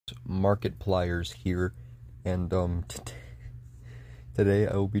Markipliers here, and today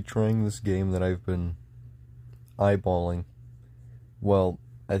I will be trying this game that I've been eyeballing. Well,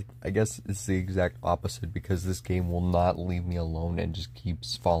 I guess it's the exact opposite, because this game will not leave me alone and just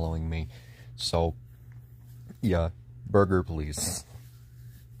keeps following me. So, yeah, burger please.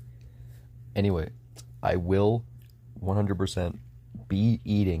 Anyway, I will 100% be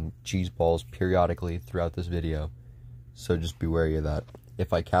eating cheese balls periodically throughout this video, so just be wary of that.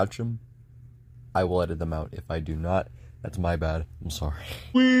 If I catch them, I will edit them out. If I do not, that's my bad. I'm sorry.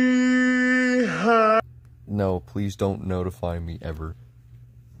 No, please don't notify me ever.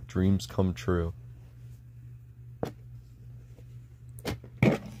 Dreams come true.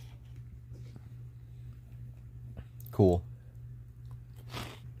 Cool.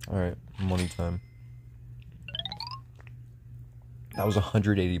 Alright, money time. That was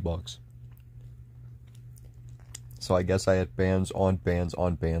 180 bucks. So I guess I had bands on bands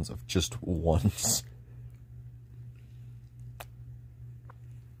on bands of just ones.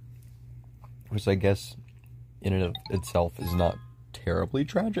 Which I guess in and of itself is not terribly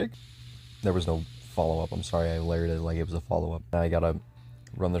tragic. There was no follow-up. I'm sorry I layered it like it was a follow-up. Now I gotta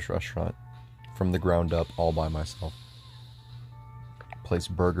run this restaurant from the ground up all by myself. Place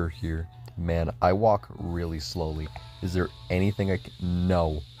burger here. Man, I walk really slowly. Is there anything I can...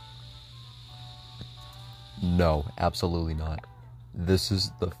 No. No, absolutely not. This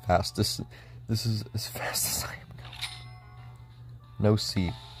is the fastest... This is as fast as I am going. No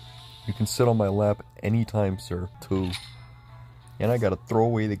seat. You can sit on my lap anytime, sir, too. And I gotta throw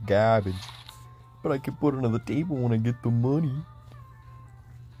away the garbage. But I can put it on the table when I get the money.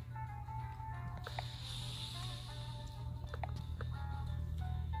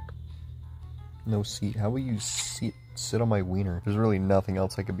 No seat. How will you sit on my wiener? There's really nothing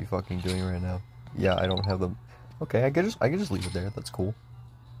else I could be fucking doing right now. Yeah, I don't have them. Okay, I can just leave it there. That's cool.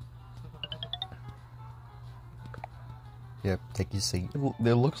 Yeah, take your seat.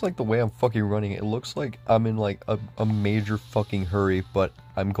 It looks like the way I'm fucking running, it looks like I'm in like a major fucking hurry, but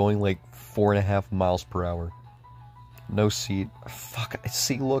I'm going like 4.5 miles per hour. No seat. Fuck.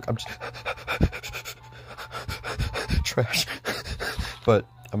 See, look, I'm just trash. But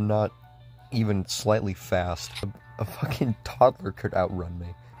I'm not even slightly fast. A fucking toddler could outrun me.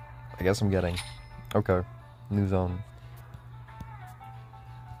 I guess I'm getting... Okay. New zone.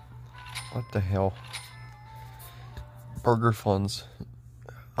 What the hell? Burger funds.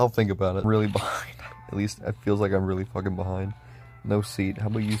 I'll think about it. I'm really behind. At least it feels like I'm really fucking behind. No seat. How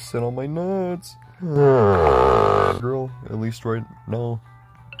about you sit on my nuts? Girl, at least right now.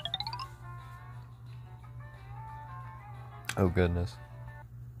 Oh goodness.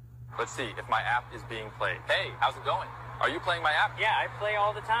 Let's see if my app is being played. Hey, how's it going? Are you playing my app? Yeah, I play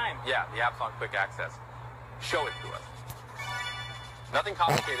all the time. Yeah, the app's on quick access. Show it to us. Nothing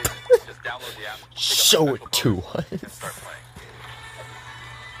complicated. Just download the app. Show it to us. And start playing.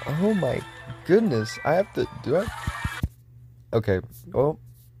 Oh my goodness. I have to do it. Okay. Well.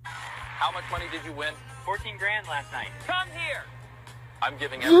 How much money did you win? 14 grand last night. Come here. I'm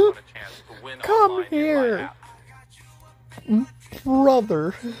giving everyone a chance to win Come online here. in my app.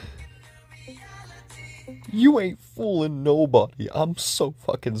 Brother. You ain't fooling nobody. I'm so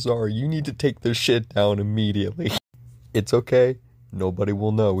fucking sorry. You need to take this shit down immediately. It's okay. Nobody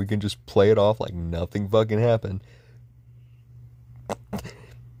will know. We can just play it off like nothing fucking happened.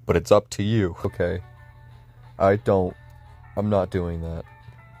 But it's up to you. Okay. I'm not doing that.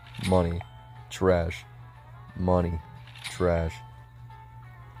 Money. Trash. Money. Trash.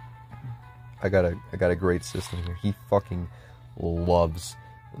 I got a great system here. He fucking loves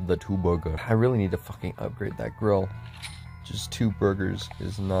the 2 burger. I really need to fucking upgrade that grill. Just 2 burgers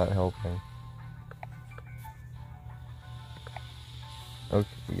is not helping. Okay,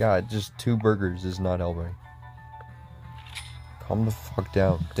 yeah, just 2 burgers is not helping. Calm the fuck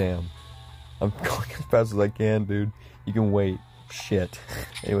down, damn. I'm going as fast as I can, dude. You can wait. Shit.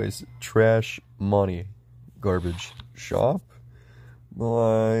 Anyways, trash, money, garbage, shop.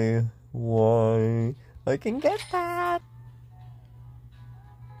 Why? I can get that.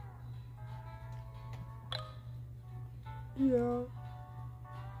 Yeah.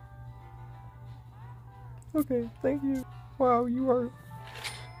 Okay, thank you. Wow, you are...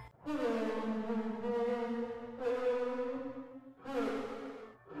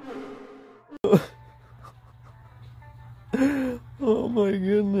 Oh my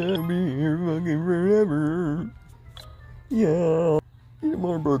goodness, I'll be here fucking forever. Yeah. Eat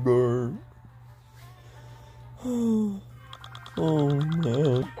more burger. Oh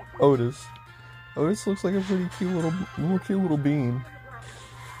man. Otis. Otis looks like a pretty cute little bean.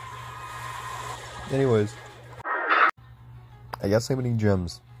 Anyways. I got so many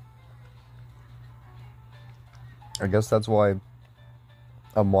gems. I guess that's why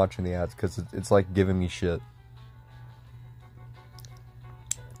I'm watching the ads, because it's like giving me shit.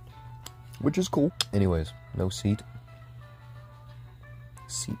 Which is cool. Anyways, no seat.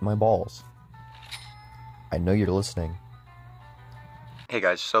 Seat my balls. I know you're listening. Hey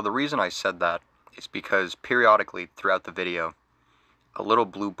guys, so the reason I said that is because periodically throughout the video, a little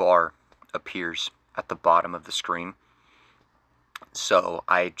blue bar appears at the bottom of the screen. So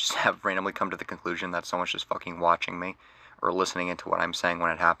I just have randomly come to the conclusion that someone's just fucking watching me or listening into what I'm saying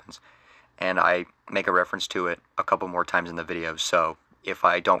when it happens. And I make a reference to it a couple more times in the video, so if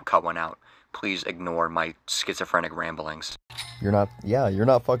I don't cut one out, please ignore my schizophrenic ramblings. You're not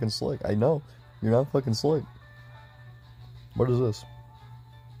fucking slick. I know. You're not fucking slick. What is this?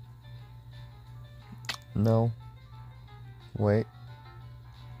 No. Wait.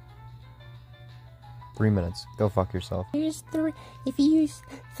 3 minutes. Go fuck yourself. If you use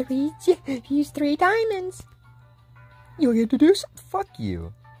three diamonds, you'll get to do something. Fuck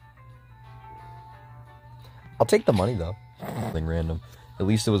you. I'll take the money though. Something random. At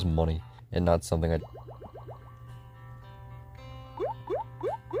least it was money and not something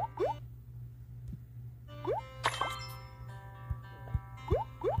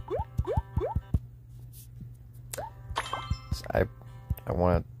I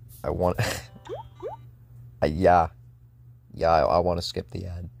want I want to skip the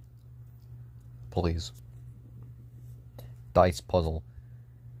ad. Please. Dice puzzle.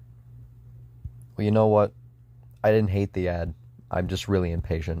 Well, you know what? I didn't hate the ad. I'm just really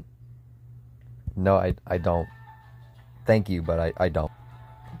impatient. No, I don't. Thank you, but I don't.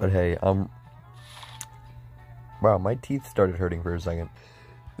 But hey, wow, my teeth started hurting for a second.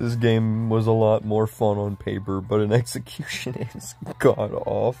 This game was a lot more fun on paper, but in execution it's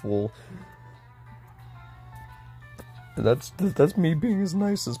god-awful. That's me being as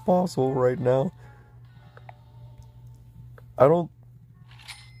nice as possible right now. Who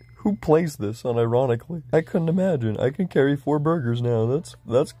plays this unironically? I couldn't imagine. I can carry 4 burgers now.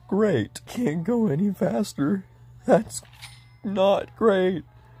 That's great. Can't go any faster. That's not great.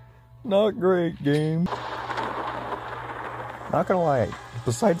 Not great, game. Not gonna lie.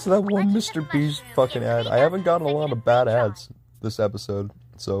 Besides that one Mr. Beast fucking ad, I haven't gotten a lot of bad ads this episode,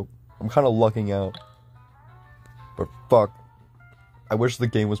 so I'm kind of lucking out. But fuck, I wish the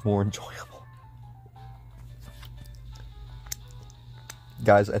game was more enjoyable.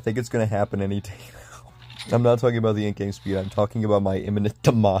 Guys, I think it's gonna happen any day now. I'm not talking about the in-game speed, I'm talking about my imminent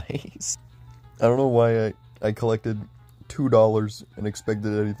demise. I don't know why I collected $2 and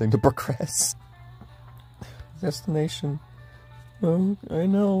expected anything to progress. Destination. Oh, I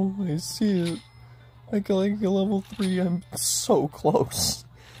know, I see it. I collect a level 3, I'm so close.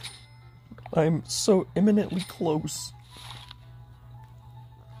 I'm so imminently close.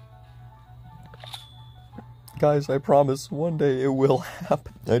 Guys, I promise, one day it will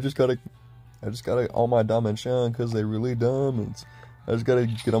happen. I just gotta all my dumb and shine, cause they really dumb, and I just gotta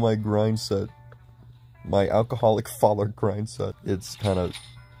get on my grind set. My alcoholic father grind set. It's kinda...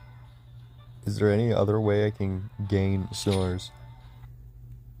 Is there any other way I can gain cylinders?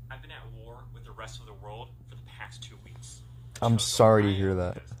 I've been at war with the rest of the world for the past 2 weeks. I'm sorry to hear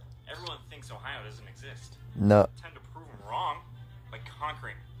that. Everyone thinks Ohio doesn't exist. No. I tend to prove them wrong by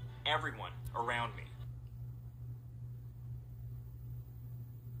conquering everyone around me.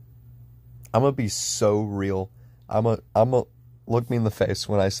 I'm gonna be so real. I'm gonna look me in the face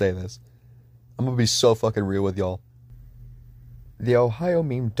when I say this. I'm gonna be so fucking real with y'all. The Ohio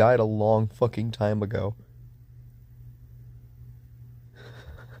meme died a long fucking time ago.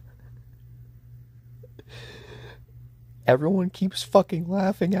 Everyone keeps fucking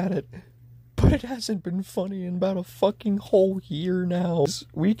laughing at it, but it hasn't been funny in about a fucking whole year now.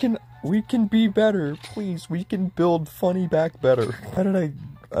 We can be better, please. We can build funny back better. How did I...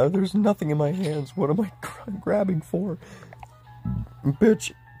 there's nothing in my hands. What am I grabbing for?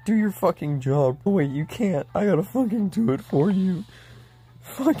 Bitch, do your fucking job. Oh, wait, you can't. I gotta fucking do it for you.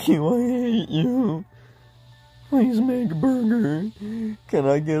 Fuck you, I hate you. Please make a burger. Can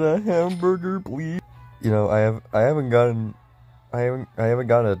I get a hamburger, please? You know, I haven't gotten a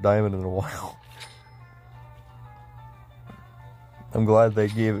diamond in a while. I'm glad they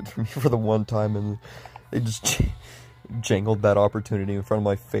gave it to me for the one time, and they just jangled that opportunity in front of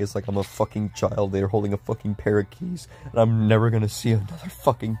my face like I'm a fucking child. They're holding a fucking pair of keys, and I'm never gonna see another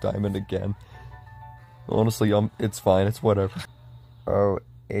fucking diamond again. Honestly, it's fine, it's whatever. Oh,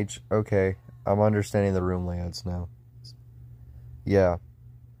 okay. I'm understanding the room layouts now. Yeah.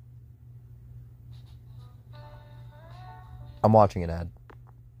 I'm watching an ad.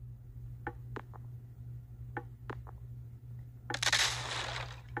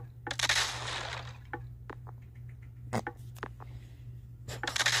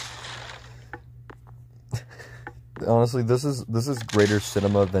 Honestly, this is greater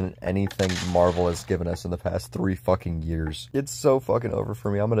cinema than anything Marvel has given us in the past 3 fucking years. It's so fucking over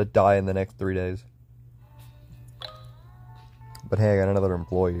for me. I'm gonna die in the next 3 days. But hey, I got another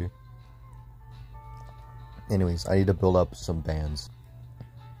employee. Anyways, I need to build up some bands.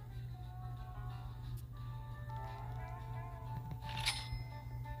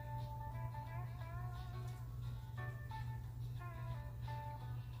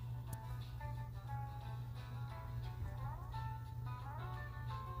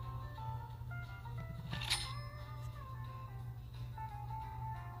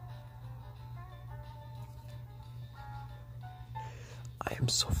 I am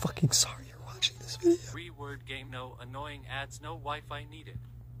so fucking sorry you're watching this video. 3-word game, no annoying ads, no Wi-Fi needed.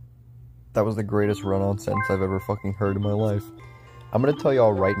 That was the greatest run-on sentence I've ever fucking heard in my life. I'm gonna tell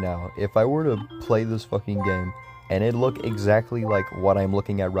y'all right now, if I were to play this fucking game, and it looked exactly like what I'm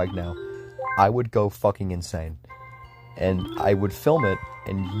looking at right now, I would go fucking insane. And I would film it,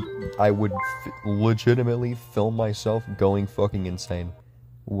 and I would legitimately film myself going fucking insane.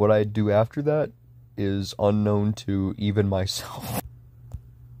 What I'd do after that is unknown to even myself.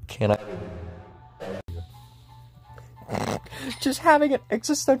 Can I... Just having an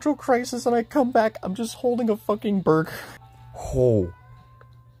existential crisis and I come back, I'm just holding a fucking burger. Ho.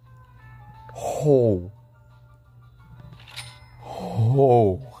 Ho.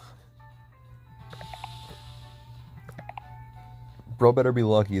 Ho. Bro better be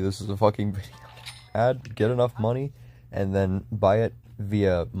lucky this is a fucking video. Get enough money, and then buy it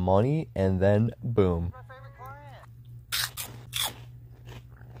via money, and then boom.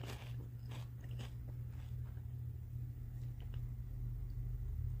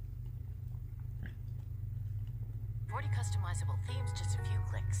 Customizable themes, just a few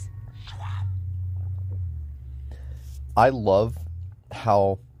clicks. I love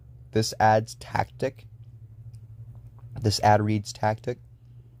how this ad reads tactic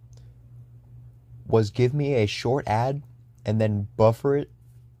was give me a short ad and then buffer it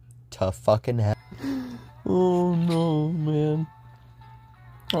to fucking hell. Oh no, man.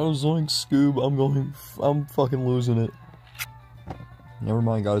 I was going Scoob, I'm fucking losing it. Never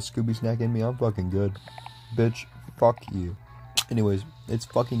mind, got a Scooby snack in me, I'm fucking good. Bitch, fuck you. Anyways, it's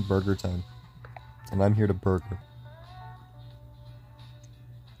fucking burger time. And I'm here to burger.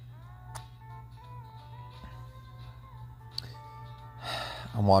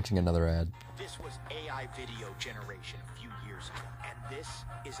 I'm watching another ad. This was AI video generation a few years ago, and this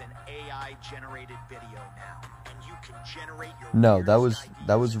is an AI generated video now. And you can generate your No,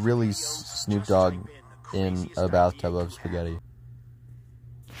 that was really Snoop Dogg in a bathtub of spaghetti.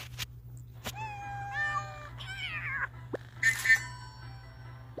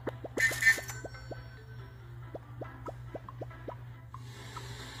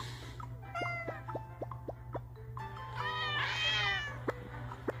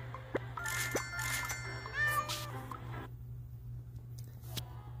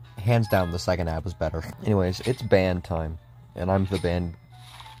 Hands down, the second ad was better. Anyways, it's band time, and I'm the band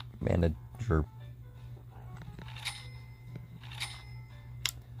manager.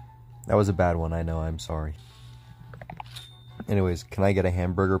 That was a bad one, I know, I'm sorry. Anyways, can I get a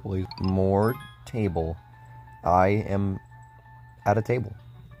hamburger, please? More table. I am at a table,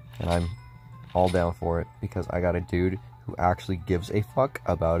 and I'm all down for it, because I got a dude who actually gives a fuck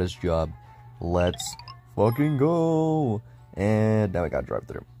about his job. Let's fucking go! And now we gotta drive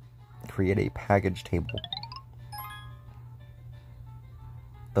through. Create a package table.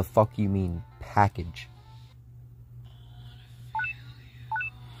 The fuck you mean, package?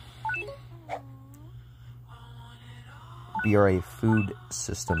 We are a food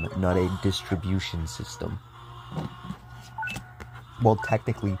system, not a distribution system. Well,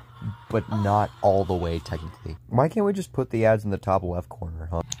 technically, but not all the way technically. Why can't we just put the ads in the top left corner,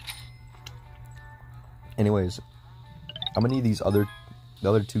 huh? Anyways, I'm gonna need the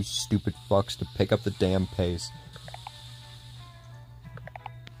other two stupid fucks to pick up the damn pace.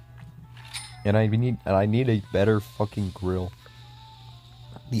 And I need a better fucking grill.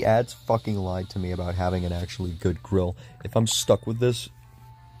 The ads fucking lied to me about having an actually good grill. If I'm stuck with this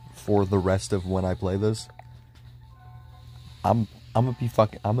for the rest of when I play this, I'm gonna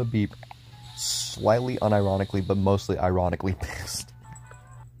be slightly unironically, but mostly ironically pissed.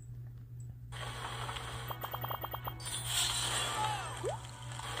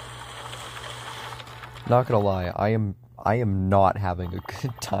 Not gonna lie, I am not having a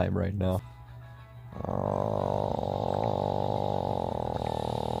good time right now.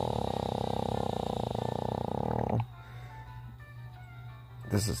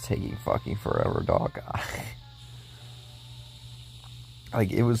 This is taking fucking forever, dog.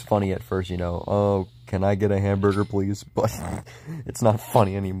 Like, it was funny at first, you know. Oh, can I get a hamburger, please? But it's not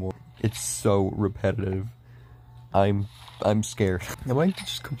funny anymore. It's so repetitive. I'm scared. Am I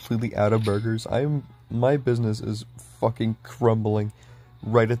just completely out of burgers? My business is fucking crumbling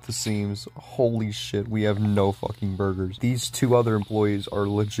right at the seams. Holy shit, we have no fucking burgers. These 2 other employees are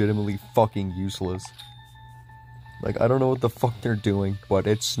legitimately fucking useless. Like, I don't know what the fuck they're doing, but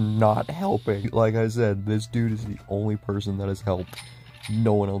it's not helping. Like I said, this dude is the only person that has helped.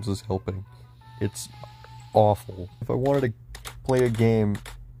 No one else is helping. It's awful. If I wanted to play a game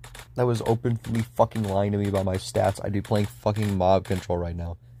that was openly fucking lying to me about my stats, I'd be playing fucking Mob Control right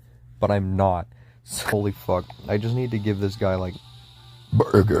now. But I'm not. So, holy fuck. I just need to give this guy, like,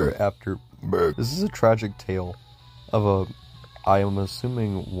 burger after burger. This is a tragic tale of I am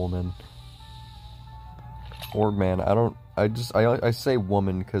assuming woman. Or man, I say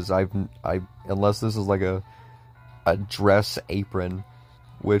woman because unless this is like a dress apron,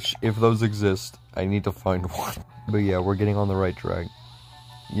 which if those exist, I need to find one. But yeah, we're getting on the right track.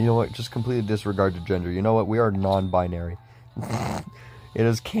 You know what? Just completely disregard to gender. You know what? We are non-binary. It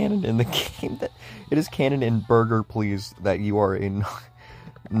is canon in the game that it is canon in Burger Please that you are a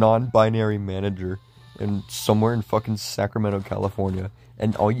non-binary manager in somewhere in fucking Sacramento, California.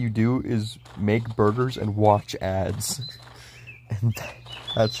 And all you do is make burgers and watch ads. And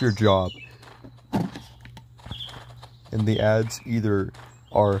that's your job. And the ads either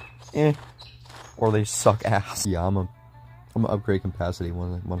are or they suck ass. Yeah, I'm gonna upgrade capacity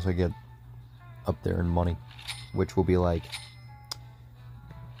once I get up there in money. Which will be like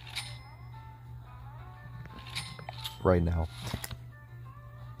right now.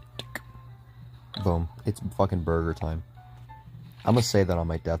 Boom. It's fucking burger time. I'm gonna say that on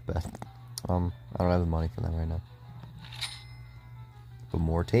my deathbed. I don't have the money for that right now. But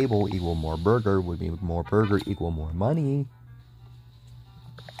more table equal more burger would be more burger equal more money.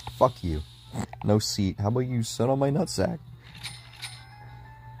 Fuck you. No seat. How about you sit on my nutsack?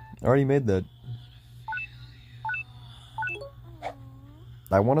 I already made that.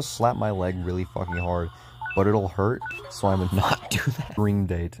 I want to slap my leg really fucking hard, but it'll hurt, so I'm gonna not do that. Ring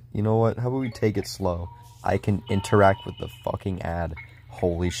date. You know what? How about we take it slow? I can interact with the fucking ad.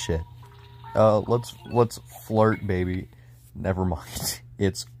 Holy shit. Let's flirt, baby. Never mind.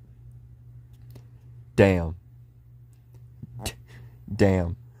 It's... Damn.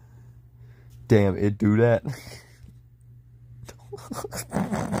 Damn. Damn, it do that?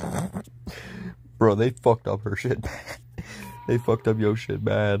 Bro, they fucked up her shit bad. They fucked up your shit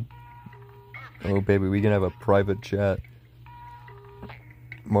bad. Oh, baby, we can have a private chat.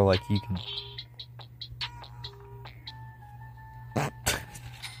 More like you can...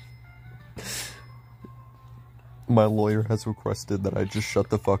 My lawyer has requested that I just shut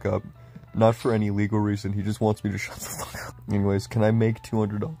the fuck up. Not for any legal reason, he just wants me to shut the fuck up. Anyways, can I make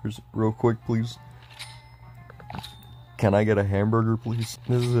 $200 real quick, please? Can I get a hamburger, please?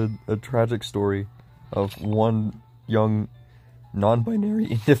 This is a tragic story of one young non-binary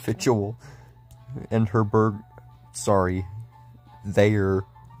individual and her their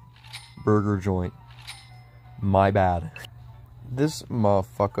burger joint. My bad. This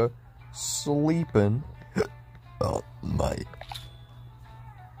motherfucker sleeping. Oh my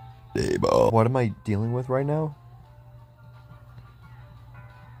neighbor. What am I dealing with right now?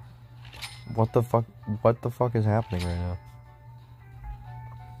 What the fuck is happening right now?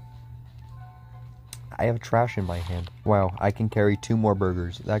 I have trash in my hand. Wow, I can carry 2 more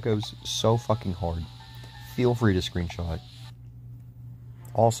burgers. That goes so fucking hard. Feel free to screenshot.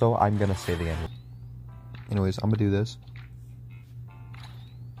 Also, I'm gonna say the end. Anyways, I'm gonna do this.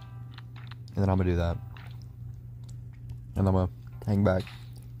 And then I'm gonna do that. And I'm gonna hang back.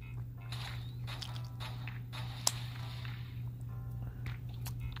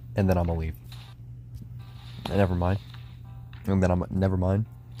 And then I'm gonna leave. Never mind. And then never mind.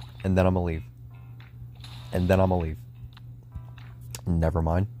 And then I'm gonna leave. And then I'm gonna leave. Never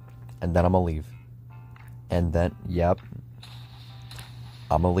mind. And then I'm gonna leave. And then, yep.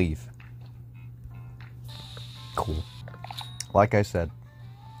 I'm gonna leave. Cool. Like I said,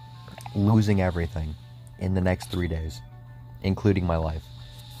 losing everything in the next 3 days, including my life.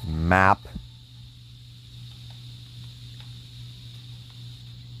 Map.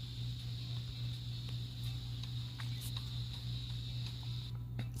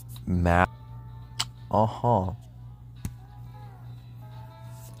 Map. Uh-huh.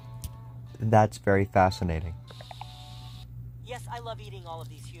 That's very fascinating. Yes, I love eating all of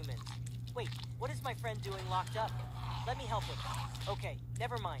these humans. Wait, what is my friend doing locked up? Let me help him. Okay,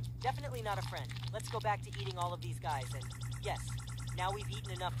 never mind. Definitely not a friend. Let's go back to eating all of these guys, and yes, now we've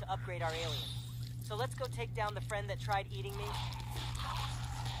eaten enough to upgrade our alien. So let's go take down the friend that tried eating me.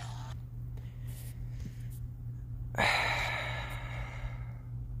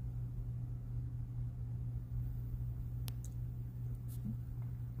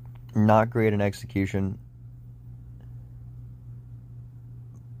 Not great in execution,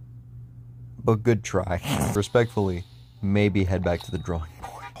 but good try. Respectfully, maybe head back to the drawing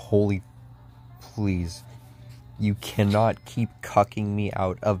board. Holy, please. You cannot keep cucking me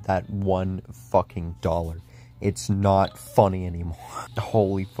out of that $1 fucking dollar. It's not funny anymore.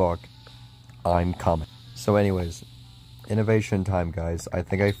 Holy fuck. I'm coming. So anyways, innovation time, guys. I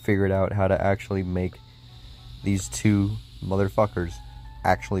think I figured out how to actually make these two motherfuckers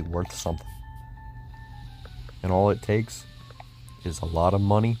actually worth something. And all it takes is a lot of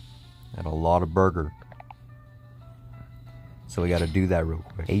money and a lot of burger. So we gotta do that real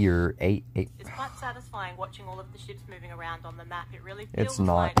quick. It's quite satisfying watching all of the ships moving around on the map. It really feels It's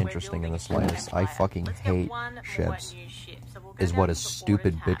not like interesting in the we're building a slightest. I empire. fucking Let's hate get one more ships. new ship. So we'll go Is down what a to the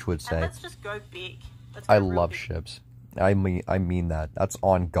stupid forward bitch would tab, say. and let's just go big. Let's go I real love big. ships. I mean that. That's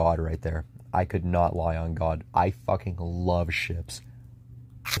on God right there. I could not lie on God. I fucking love ships.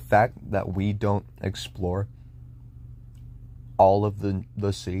 The fact that we don't explore all of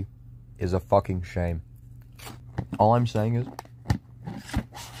the sea is a fucking shame. All I'm saying is,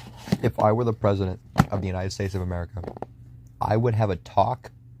 if I were the president of the United States of America, I would have a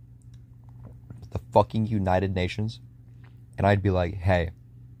talk with the fucking United Nations, and I'd be like, hey,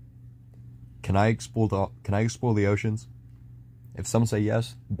 can I explore the oceans? If some say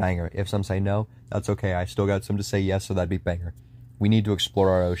yes, banger. If some say no, that's okay. I still got some to say yes, so that'd be banger. We need to explore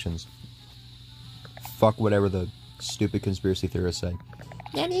our oceans. Fuck whatever the stupid conspiracy theorists say.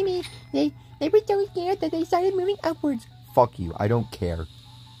 Yeah, maybe they were so scared that they started moving upwards. Fuck you. I don't care.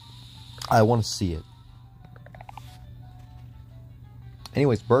 I want to see it.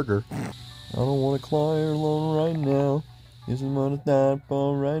 Anyways, burger. I don't want to climb alone right now. This is what it's not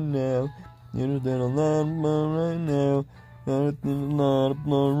for right now. You're a lot right now.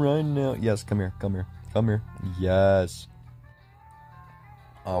 Right now. Yes, come here. Come here. Come here. Yes.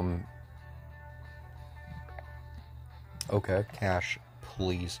 Okay, cash,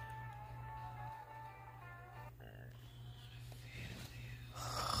 please.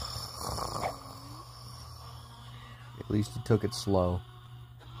 At least he took it slow.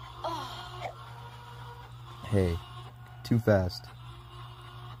 Hey, too fast.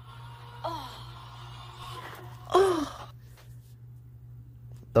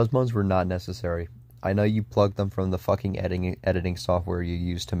 Those moans were not necessary. I know you plugged them from the fucking editing software you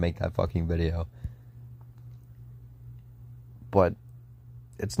used to make that fucking video. But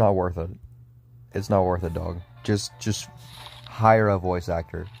it's not worth it. It's not worth it, dog. Just hire a voice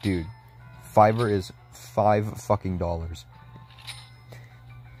actor. Dude, Fiverr is $5 fucking dollars.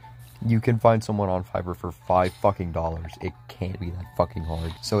 You can find someone on Fiverr for $5 fucking dollars. It can't be that fucking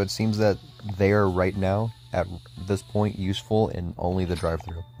hard. So it seems that they are right now, at this point, useful in only the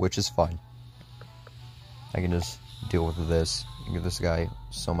drive-thru, which is fine. I can just deal with this. Give this guy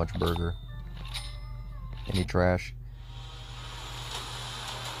so much burger. Any trash?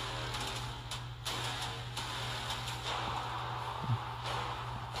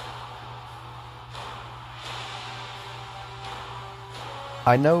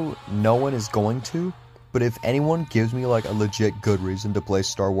 I know no one is going to, but if anyone gives me like a legit good reason to play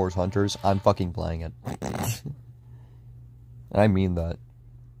Star Wars Hunters, I'm fucking playing it. I mean that.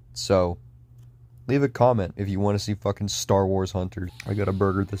 So, leave a comment if you want to see fucking Star Wars Hunters. I got a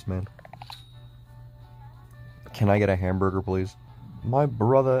burger this man. Can I get a hamburger, please? My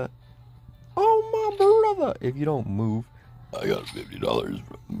brother. Oh, my brother. If you don't move, I got $50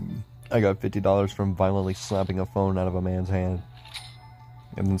 from... I got $50 from violently slapping a phone out of a man's hand.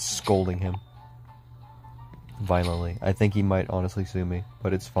 And then scolding him. Violently. I think he might honestly sue me,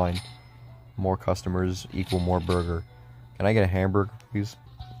 but it's fine. More customers equal more burger. Can I get a hamburger, please?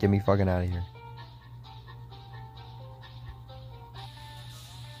 Get me fucking out of here.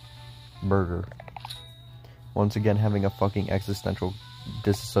 Burger. Once again having a fucking existential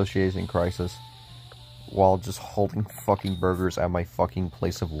disassociation crisis while just holding fucking burgers at my fucking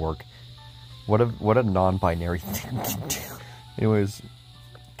place of work. What a non-binary thing to do. Anyways,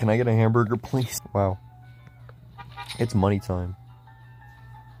 can I get a hamburger, please? Wow. It's money time.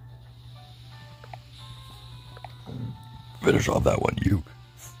 Finish off that one, you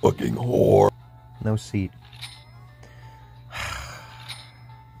fucking whore. No seat.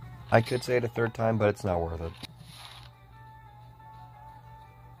 I could say it a third time, but it's not worth it.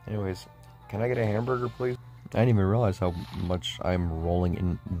 Anyways, can I get a hamburger, please? I didn't even realize how much I'm rolling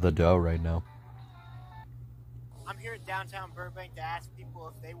in the dough right now. I'm here in downtown Burbank to ask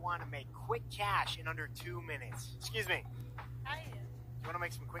people if they want to make quick cash in under 2 minutes. Excuse me. Hi. You want to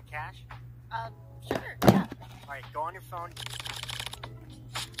make some quick cash? Sure, yeah. Alright, go on your phone.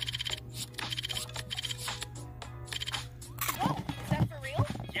 Oh, is that for real?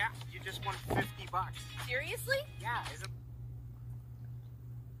 Yeah, Seriously? Yeah.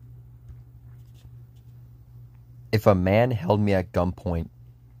 If a man held me at gunpoint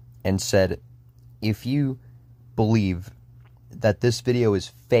and said, if you believe that this video is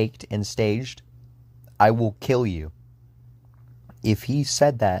faked and staged, I will kill you. If he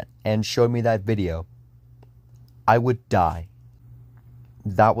said that and showed me that video, I would die.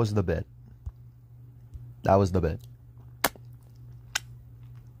 That was the bit. That was the bit.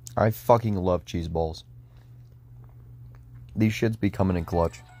 I fucking love cheese balls. These shits be coming in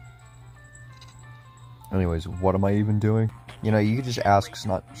clutch. Anyways, what am I even doing? You know, you could just ask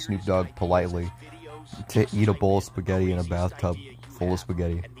Snoop Dogg politely to eat a bowl of spaghetti in a bathtub full of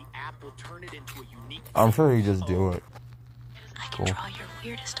spaghetti. I'm sure he'd just do it. Cool. Draw your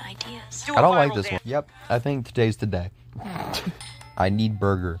weirdest ideas. I don't like this one. Yep, I think today's the day. I need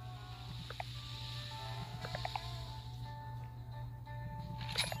burger.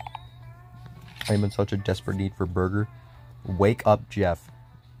 I'm in such a desperate need for burger. Wake up, Jeff.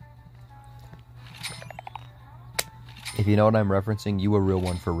 If you know what I'm referencing, you a real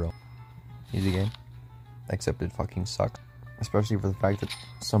one for real. Easy game. Except it fucking sucks. Especially for the fact that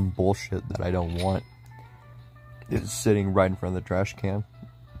some bullshit that I don't want is sitting right in front of the trash can.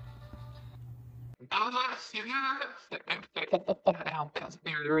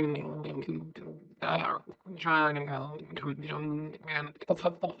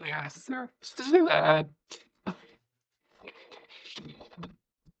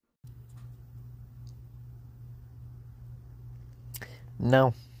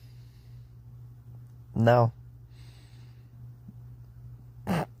 No. No.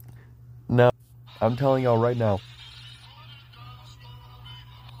 No. I'm telling y'all right now.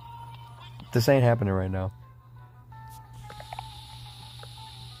 This ain't happening right now.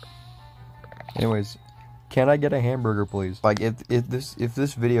 Anyways, can I get a hamburger, please? Like, if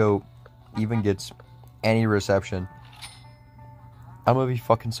this video even gets any reception, I'm gonna be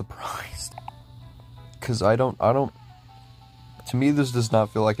fucking surprised. Cause I don't. To me, this does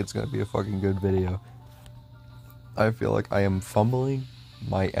not feel like it's gonna be a fucking good video. I feel like I am fumbling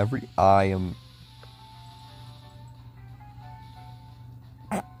I am.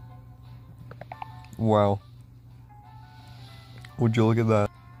 Wow. Would you look at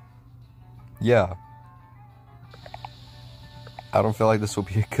that? Yeah. I don't feel like this will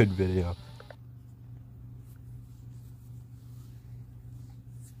be a good video.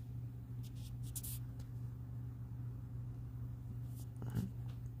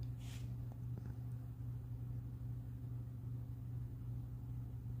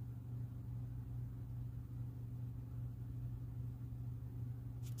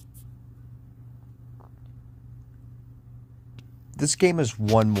 This game has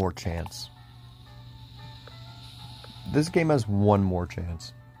one more chance. This game has one more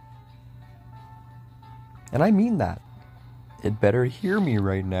chance. And I mean that. It better hear me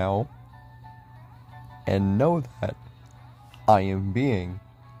right now and know that I am being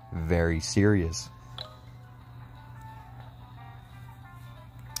very serious.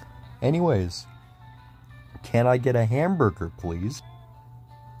 Anyways, can I get a hamburger, please?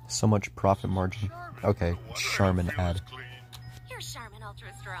 So much profit margin. Okay, Charmin ad. Here's Charmin Ultra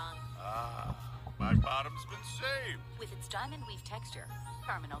Strong. My bottom's been saved. With its diamond weave texture,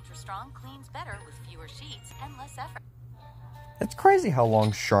 Charmin Ultra Strong cleans better with fewer sheets and less effort. It's crazy how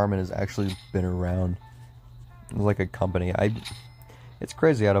long Charmin has actually been around. Like a company. It's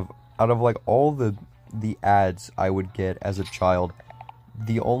crazy. Out of like all the ads I would get as a child,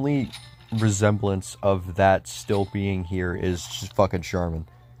 the only resemblance of that still being here is just fucking Charmin.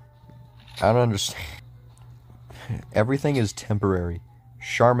 I don't understand. Everything is temporary.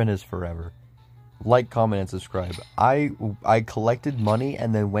 Charmin is forever. Like, comment, and subscribe. I collected money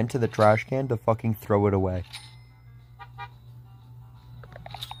and then went to the trash can to fucking throw it away.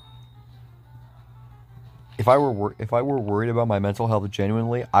 If I were worried about my mental health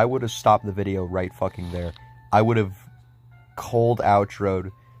genuinely, I would have stopped the video right fucking there. I would have cold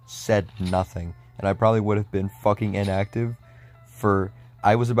outroed, said nothing, and I probably would have been fucking inactive for...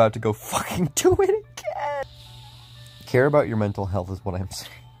 I was about to go fucking do it again! Care about your mental health is what I'm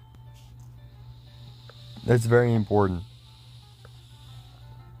saying. That's very important.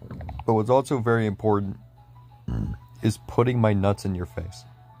 But what's also very important is putting my nuts in your face.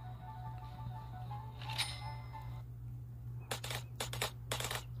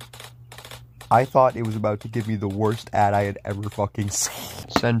 I thought it was about to give me the worst ad I had ever fucking seen.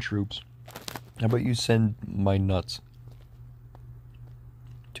 Send troops. How about you send my nuts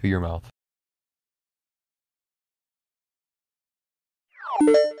to your mouth?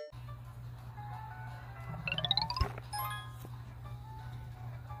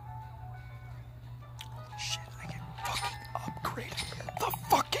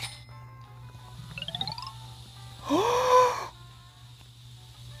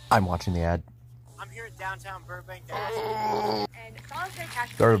 I'm watching the ad. I'm here in downtown Burbank to ask And solitaire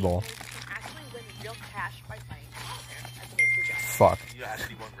cash Third of all. means you can actually win real cash by playing solitaire. That's the name of the game. Fuck. You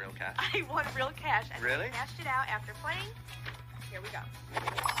actually want real cash? I won real cash and Really? I cashed it out after playing. Here we go.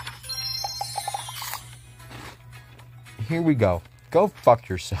 Here we go. Go fuck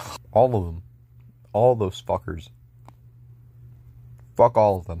yourself. All of them. All those fuckers. Fuck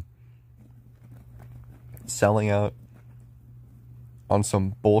all of them. Selling out on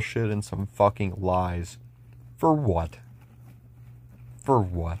some bullshit and some fucking lies. For what? For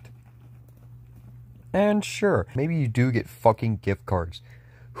what? And sure, maybe you do get fucking gift cards.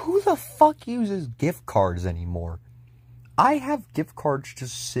 Who the fuck uses gift cards anymore? I have gift cards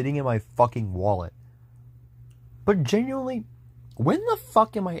just sitting in my fucking wallet. But genuinely, when the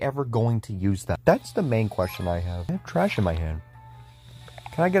fuck am I ever going to use that? That's the main question I have. I have trash in my hand.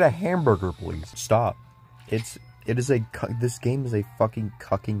 Can I get a hamburger, please? Stop. This game is a fucking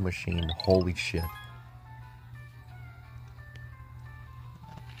cucking machine. Holy shit.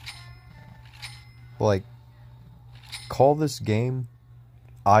 Like, call this game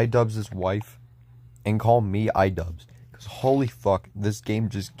iDubbbz' wife and call me iDubbbz. Because holy fuck, this game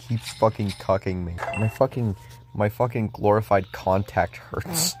just keeps fucking cucking me. My fucking glorified contact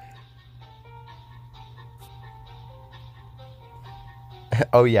hurts.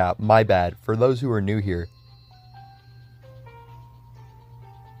 Oh yeah, my bad. For those who are new here.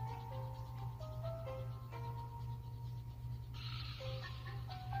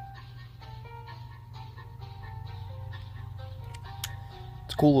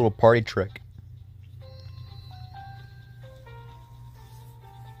 It's a cool little party trick.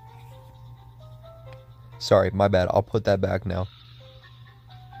 Sorry, my bad. I'll put that back now.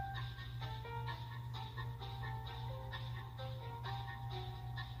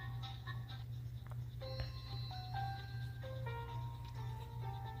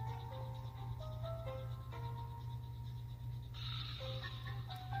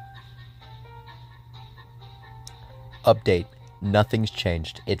 Update. Nothing's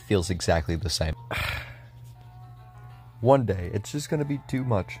changed. It feels exactly the same. One day, it's just gonna be too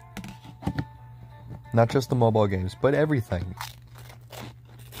much. Not just the mobile games, but everything.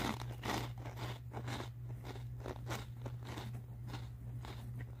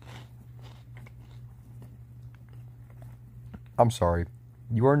 I'm sorry.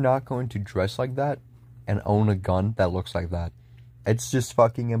 You are not going to dress like that and own a gun that looks like that. It's just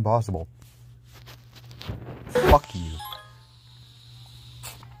fucking impossible. Fuck you.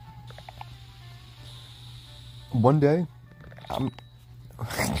 One day,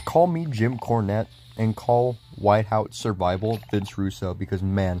 call me Jim Cornette and call White House Survival Vince Russo, because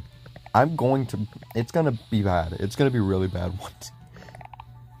man, it's gonna be bad. It's gonna be really bad once.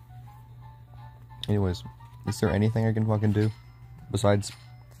 Anyways, is there anything I can fucking do besides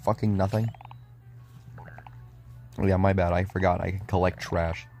fucking nothing? Oh yeah, my bad, I forgot I can collect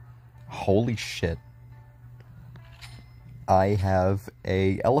trash. Holy shit. I have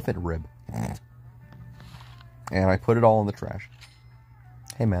a elephant rib. And I put it all in the trash.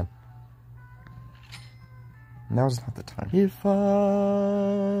 Hey man. Now's not the time. If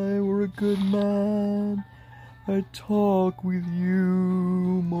I were a good man, I'd talk with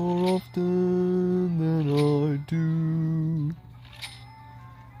you more often than I do.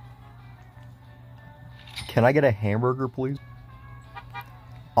 Can I get a hamburger, please?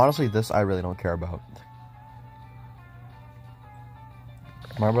 Honestly, this I really don't care about.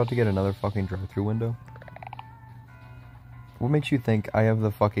 Am I about to get another fucking drive-thru window? What makes you think I have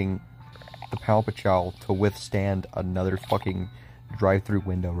the Palpachow to withstand another fucking drive-thru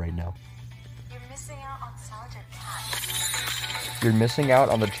window right now? You're missing out on solitaire cash. You're missing out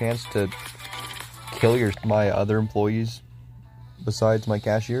on the chance to kill my other employees besides my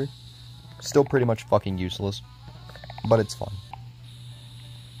cashier? Still pretty much fucking useless, but it's fun.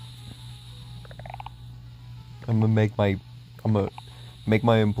 I'm gonna make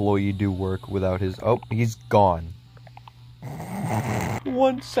my employee do work without his... Oh, he's gone.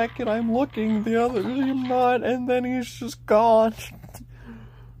 1 second I'm looking, the other I'm not, and then he's just gone.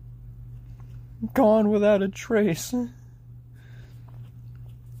 Gone without a trace.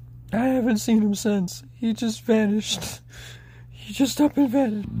 I haven't seen him since. He just vanished. He just up and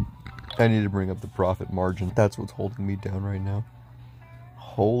vanished. I need to bring up the profit margin. That's what's holding me down right now.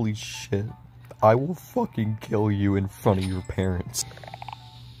 Holy shit. I will fucking kill you in front of your parents.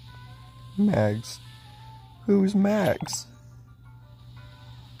 Max. Who's Max?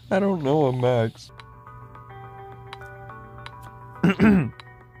 I don't know a Max.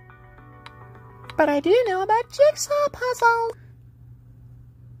 But I do know about jigsaw puzzles.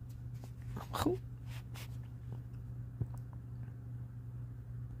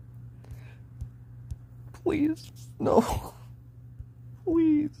 Please. No.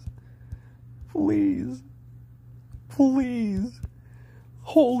 Please. Please. Please.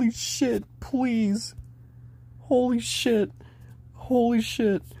 Holy shit. Please. Holy shit. Holy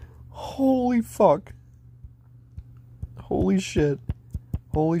shit. Holy fuck. Holy shit.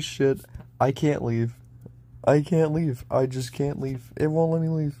 Holy shit. I can't leave. I can't leave. I just can't leave. It won't let me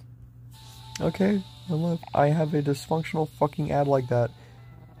leave. Okay, I left. I have a dysfunctional fucking ad like that.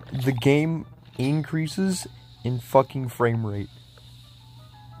 The game increases in fucking frame rate.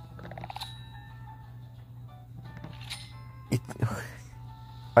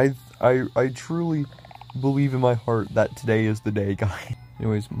 I truly believe in my heart that today is the day, guys.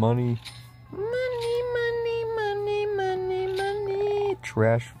 Anyways, money. Money, money, money, money, money.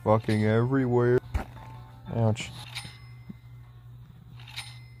 Trash fucking everywhere. Ouch.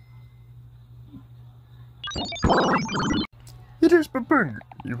 It is Hamburger,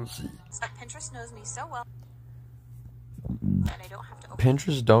 you will see. Pinterest knows me so well that I don't have to open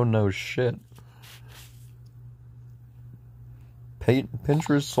Pinterest don't know shit.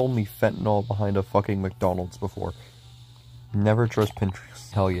 Pinterest sold me fentanyl behind a fucking McDonald's before. Never trust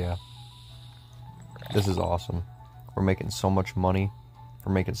Pinterest. Hell yeah. This is awesome. We're making so much money.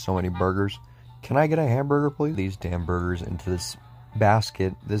 We're making so many burgers. Can I get a hamburger, please? These damn burgers into this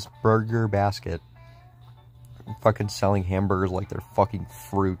basket. This burger basket. I'm fucking selling hamburgers like they're fucking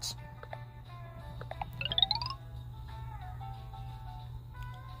fruits.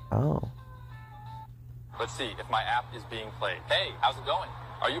 Oh. Let's see if my app is being played. Hey, how's it going?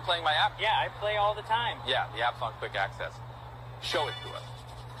 Are you playing my app? Yeah, I play all the time. Yeah, the app's on quick access. Show it to us.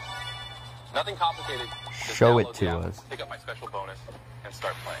 Nothing complicated. Just Show it download the to app, us. Pick up my special bonus and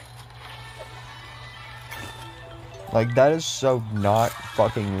start playing. Like, that is so not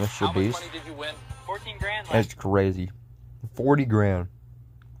fucking Mr. How much Beast. money did you win? 14 grand last It's crazy. 40 grand.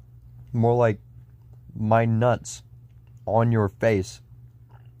 More like my nuts on your face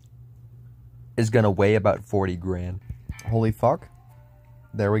is gonna weigh about 40 grand. Holy fuck.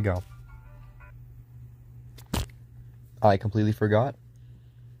 There we go. I completely forgot.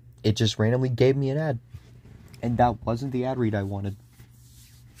 It just randomly gave me an ad. And that wasn't the ad read I wanted.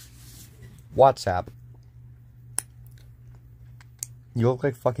 WhatsApp. You look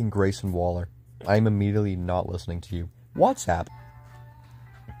like fucking Grayson Waller. I'm immediately not listening to you. WhatsApp.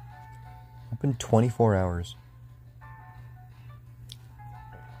 Open 24 hours.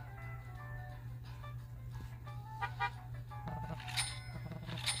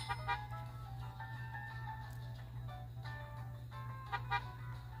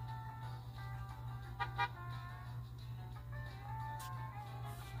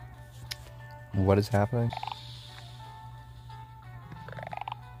 What is happening?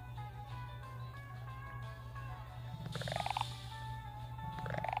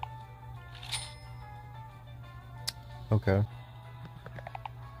 Okay.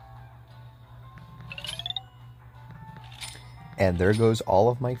 And there goes all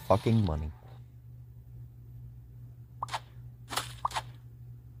of my fucking money.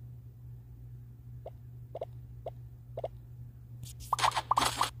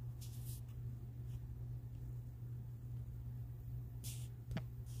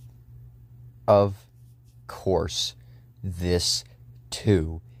 Of course, this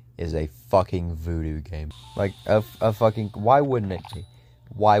too is a fucking voodoo game. Like, a fucking... Why wouldn't it be?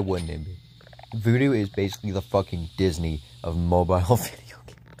 Why wouldn't it be? Voodoo is basically the fucking Disney of mobile video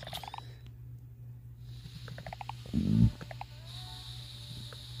games.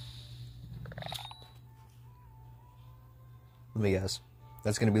 Let me guess.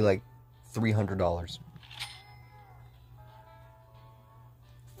 That's gonna be like $300.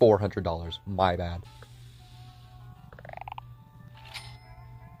 $400. My bad.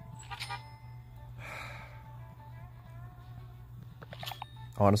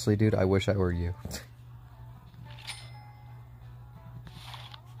 Honestly, dude, I wish I were you.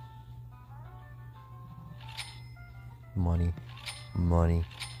 Money, money,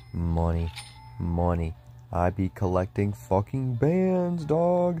 money, money. I be collecting fucking bands,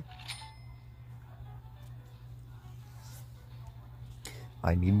 dog.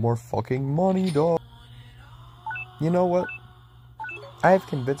 I need more fucking money, dog. You know what? I have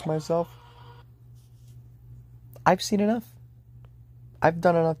convinced myself. I've seen enough. I've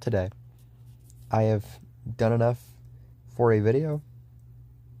done enough today. I have done enough for a video.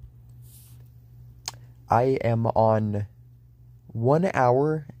 I am on 1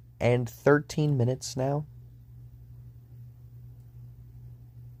 hour and 13 minutes now.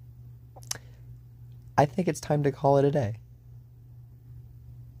 I think it's time to call it a day.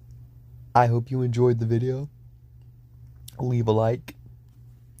 I hope you enjoyed the video. Leave a like.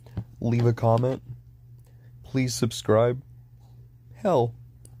 Leave a comment. Please subscribe. Hell,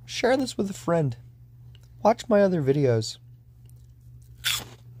 share this with a friend. Watch my other videos.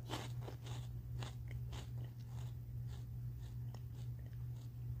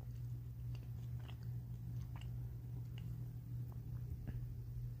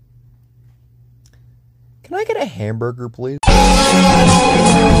 Can I get a hamburger, please?